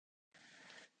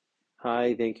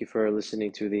Hi, thank you for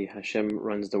listening to the Hashem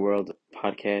Runs the World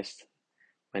podcast.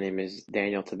 My name is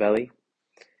Daniel Tabelli.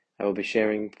 I will be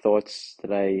sharing thoughts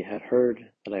that I had heard,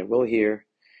 that I will hear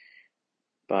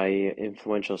by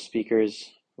influential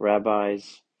speakers,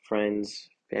 rabbis, friends,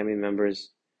 family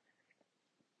members,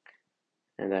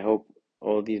 and I hope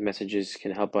all these messages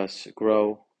can help us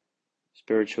grow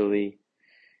spiritually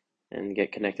and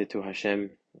get connected to Hashem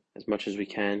as much as we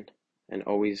can and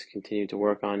always continue to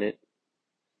work on it.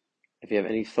 If you have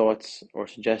any thoughts or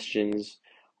suggestions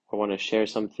or want to share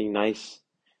something nice,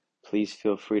 please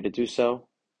feel free to do so.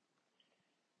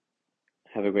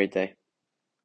 Have a great day.